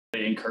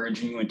they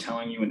encouraging you and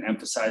telling you and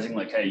emphasizing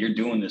like, hey, you're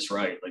doing this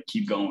right, like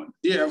keep going?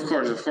 Yeah, of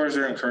course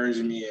they're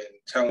encouraging me and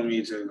telling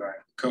me to, like,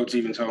 coach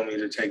even told me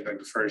to take like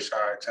the first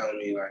shot, telling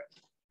me like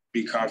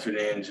be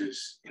confident and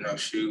just,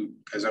 shoot,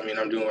 because I'm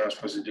doing what I'm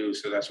supposed to do,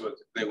 so that's what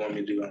they want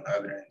me to do on the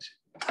other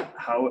end.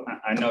 How,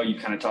 I know you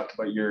kind of talked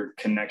about your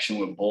connection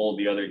with Bol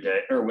the other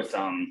day, or with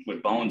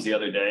Bones the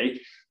other day,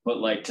 but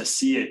like to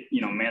see it,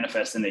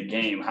 manifest in the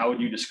game, how would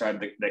you describe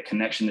the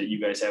connection that you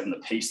guys have and the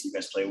pace that you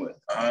guys play with?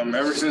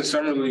 Ever since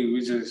Summer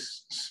League,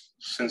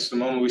 since the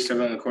moment we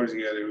stepped on the court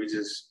together,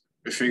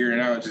 we're figuring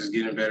out just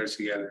getting better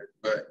together.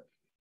 But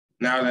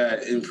now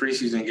that in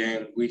preseason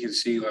game, we can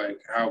see like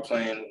how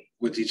playing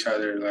with each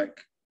other, like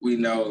we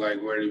know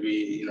like where to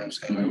be, you know what I'm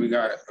saying? Like we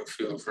got a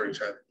feel for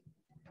each other.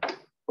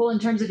 Well, in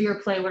terms of your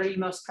play, what are you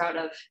most proud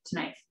of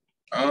tonight?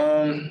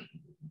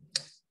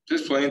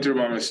 Just playing through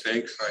my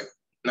mistakes, like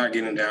not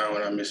getting down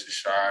when I miss a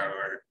shot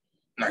or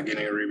not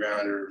getting a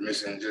rebound or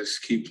missing,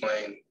 just keep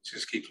playing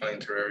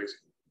through everything.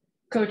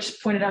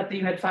 Coach pointed out that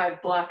you had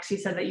 5 blocks. He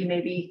said that you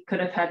maybe could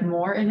have had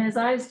more in his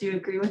eyes. Do you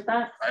agree with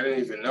that? I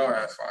didn't even know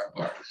I had 5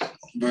 blocks.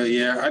 But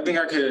yeah, I think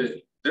I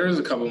could. There was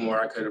a couple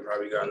more I could have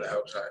probably gotten the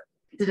help side.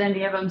 Did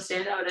any of them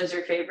stand out as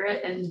your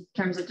favorite in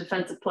terms of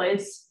defensive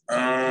plays?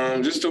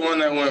 Just the one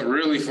that went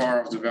really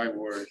far off the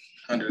backboard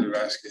under the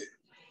basket.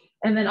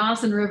 And then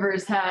Austin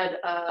Rivers had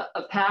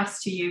a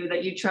pass to you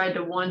that you tried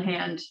to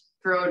one-hand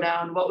throw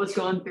down. What was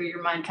going through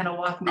your mind? Kind of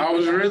walk me through. I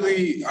was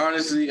really,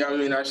 honestly,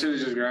 I should have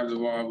just grabbed the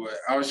ball, but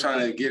I was trying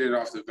to get it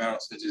off the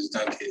bounce and just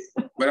dunk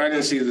it. But I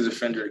didn't see the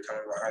defender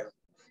coming behind.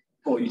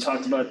 Well, you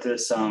talked about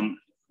this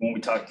when we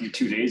talked to you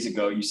 2 days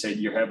ago. You said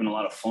you're having a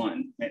lot of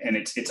fun, and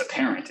it's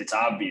apparent, it's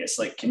obvious.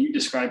 Like, can you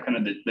describe kind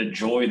of the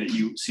joy that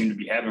you seem to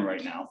be having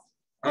right now?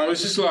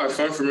 It's just a lot of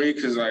fun for me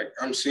because, like,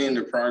 I'm seeing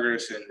the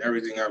progress and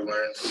everything I've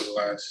learned from the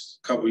last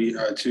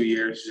 2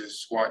 years,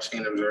 just watching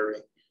and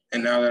observing.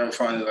 And now that I'm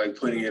finally, like,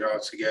 putting it all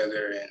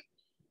together and,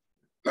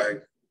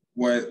 like,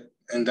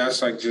 and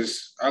that's, like,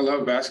 just – I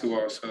love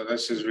basketball, so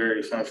that's just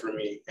very fun for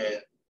me.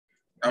 And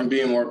I'm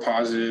being more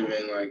positive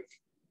and, like,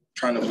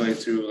 trying to play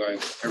through,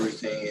 like,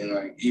 everything and,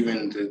 like,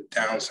 even the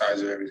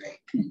downsides of everything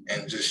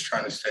and just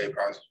trying to stay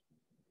positive.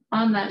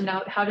 On that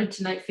note, how did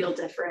tonight feel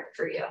different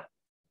for you?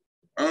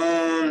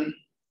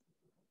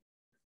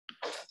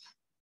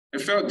 It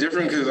felt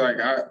different because,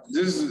 like,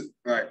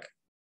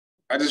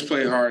 I just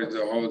played hard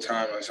the whole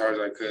time, as hard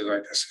as I could,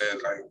 like I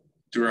said, like,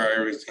 throughout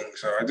everything.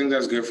 So I think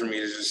that's good for me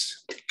to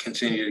just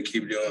continue to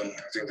keep doing.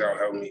 I think that'll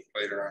help me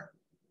later on.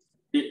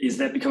 Is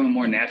that becoming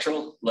more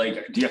natural?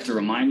 Like, do you have to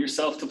remind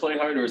yourself to play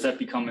hard, or is that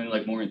becoming,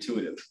 like, more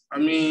intuitive?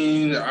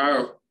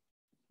 I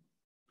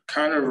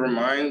kind of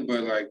remind,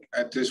 but, like,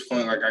 at this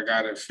point, like, I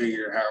got to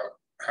figure out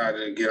how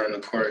to get on the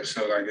court.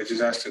 So, like, it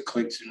just has to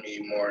click to me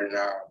more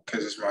now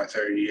because it's my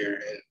 3rd year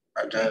and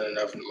I've done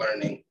enough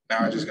learning. Now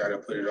I just got to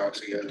put it all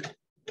together.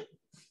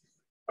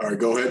 All right,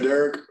 go ahead,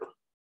 Derek.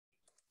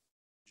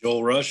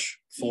 Joel Rush,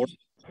 4.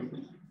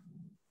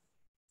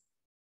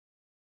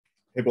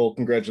 Hey, Bol,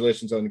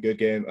 congratulations on the good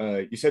game.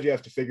 You said you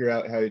have to figure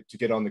out how to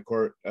get on the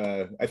court.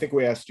 I think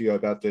we asked you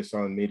about this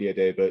on Media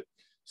Day, but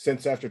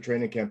since after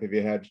training camp, have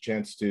you had a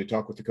chance to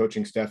talk with the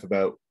coaching staff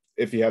about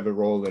if you have a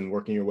role in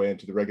working your way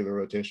into the regular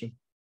rotation?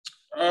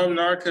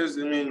 No, because,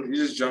 you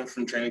just jumped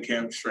from training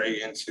camp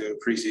straight into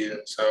preseason.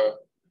 So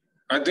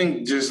I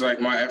think just,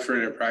 like, my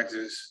effort at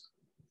practice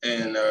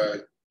and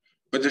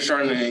but they're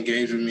starting to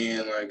engage with me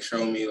and, like,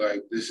 show me,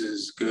 like, this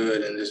is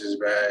good and this is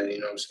bad, you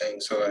know what I'm saying?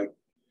 So, like,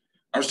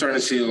 I'm starting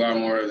to see a lot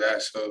more of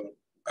that. So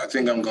I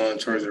think I'm going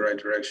towards the right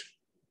direction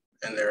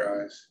in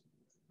their eyes.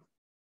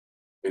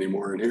 Any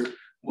more in here?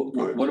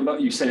 What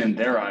about, you said in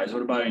their eyes,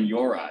 what about in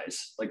your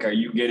eyes? Like, are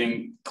you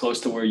getting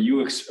close to where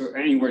or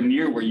anywhere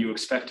near where you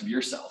expect of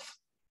yourself?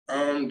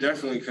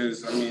 Definitely,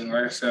 because,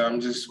 like I said, I'm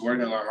just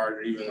working a lot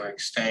harder, even, like,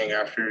 staying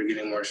after,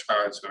 getting more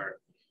shots, or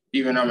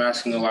even I'm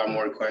asking a lot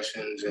more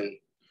questions.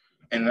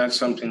 And that's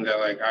something that,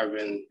 like, I've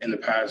been in the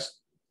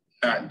past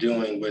not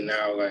doing, but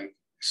now, like,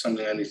 it's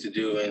something I need to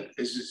do. And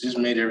it's just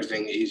made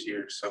everything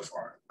easier so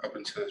far up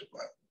until this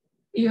point.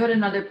 You had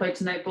another play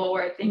tonight, Bol,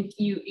 where I think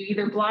you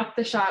either blocked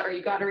the shot or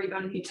you got a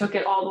rebound and you took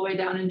it all the way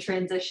down in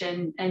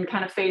transition and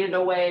kind of faded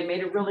away,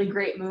 made a really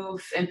great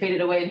move and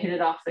faded away and hit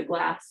it off the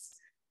glass.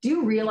 Do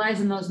you realize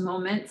in those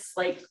moments,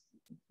 like,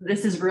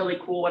 this is really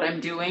cool what I'm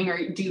doing,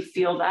 or do you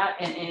feel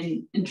that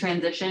in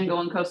transition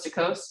going coast to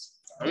coast?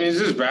 It's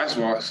just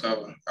basketball.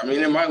 So,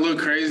 it might look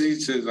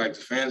crazy to, like, the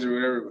fans or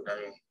whatever, but,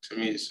 to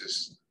me, it's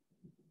just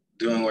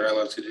doing what I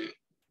love to do.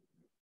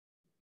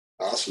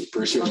 Awesome.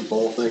 Appreciate you,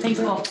 Bol. Thanks,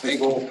 Bol.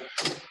 Thanks, Bol.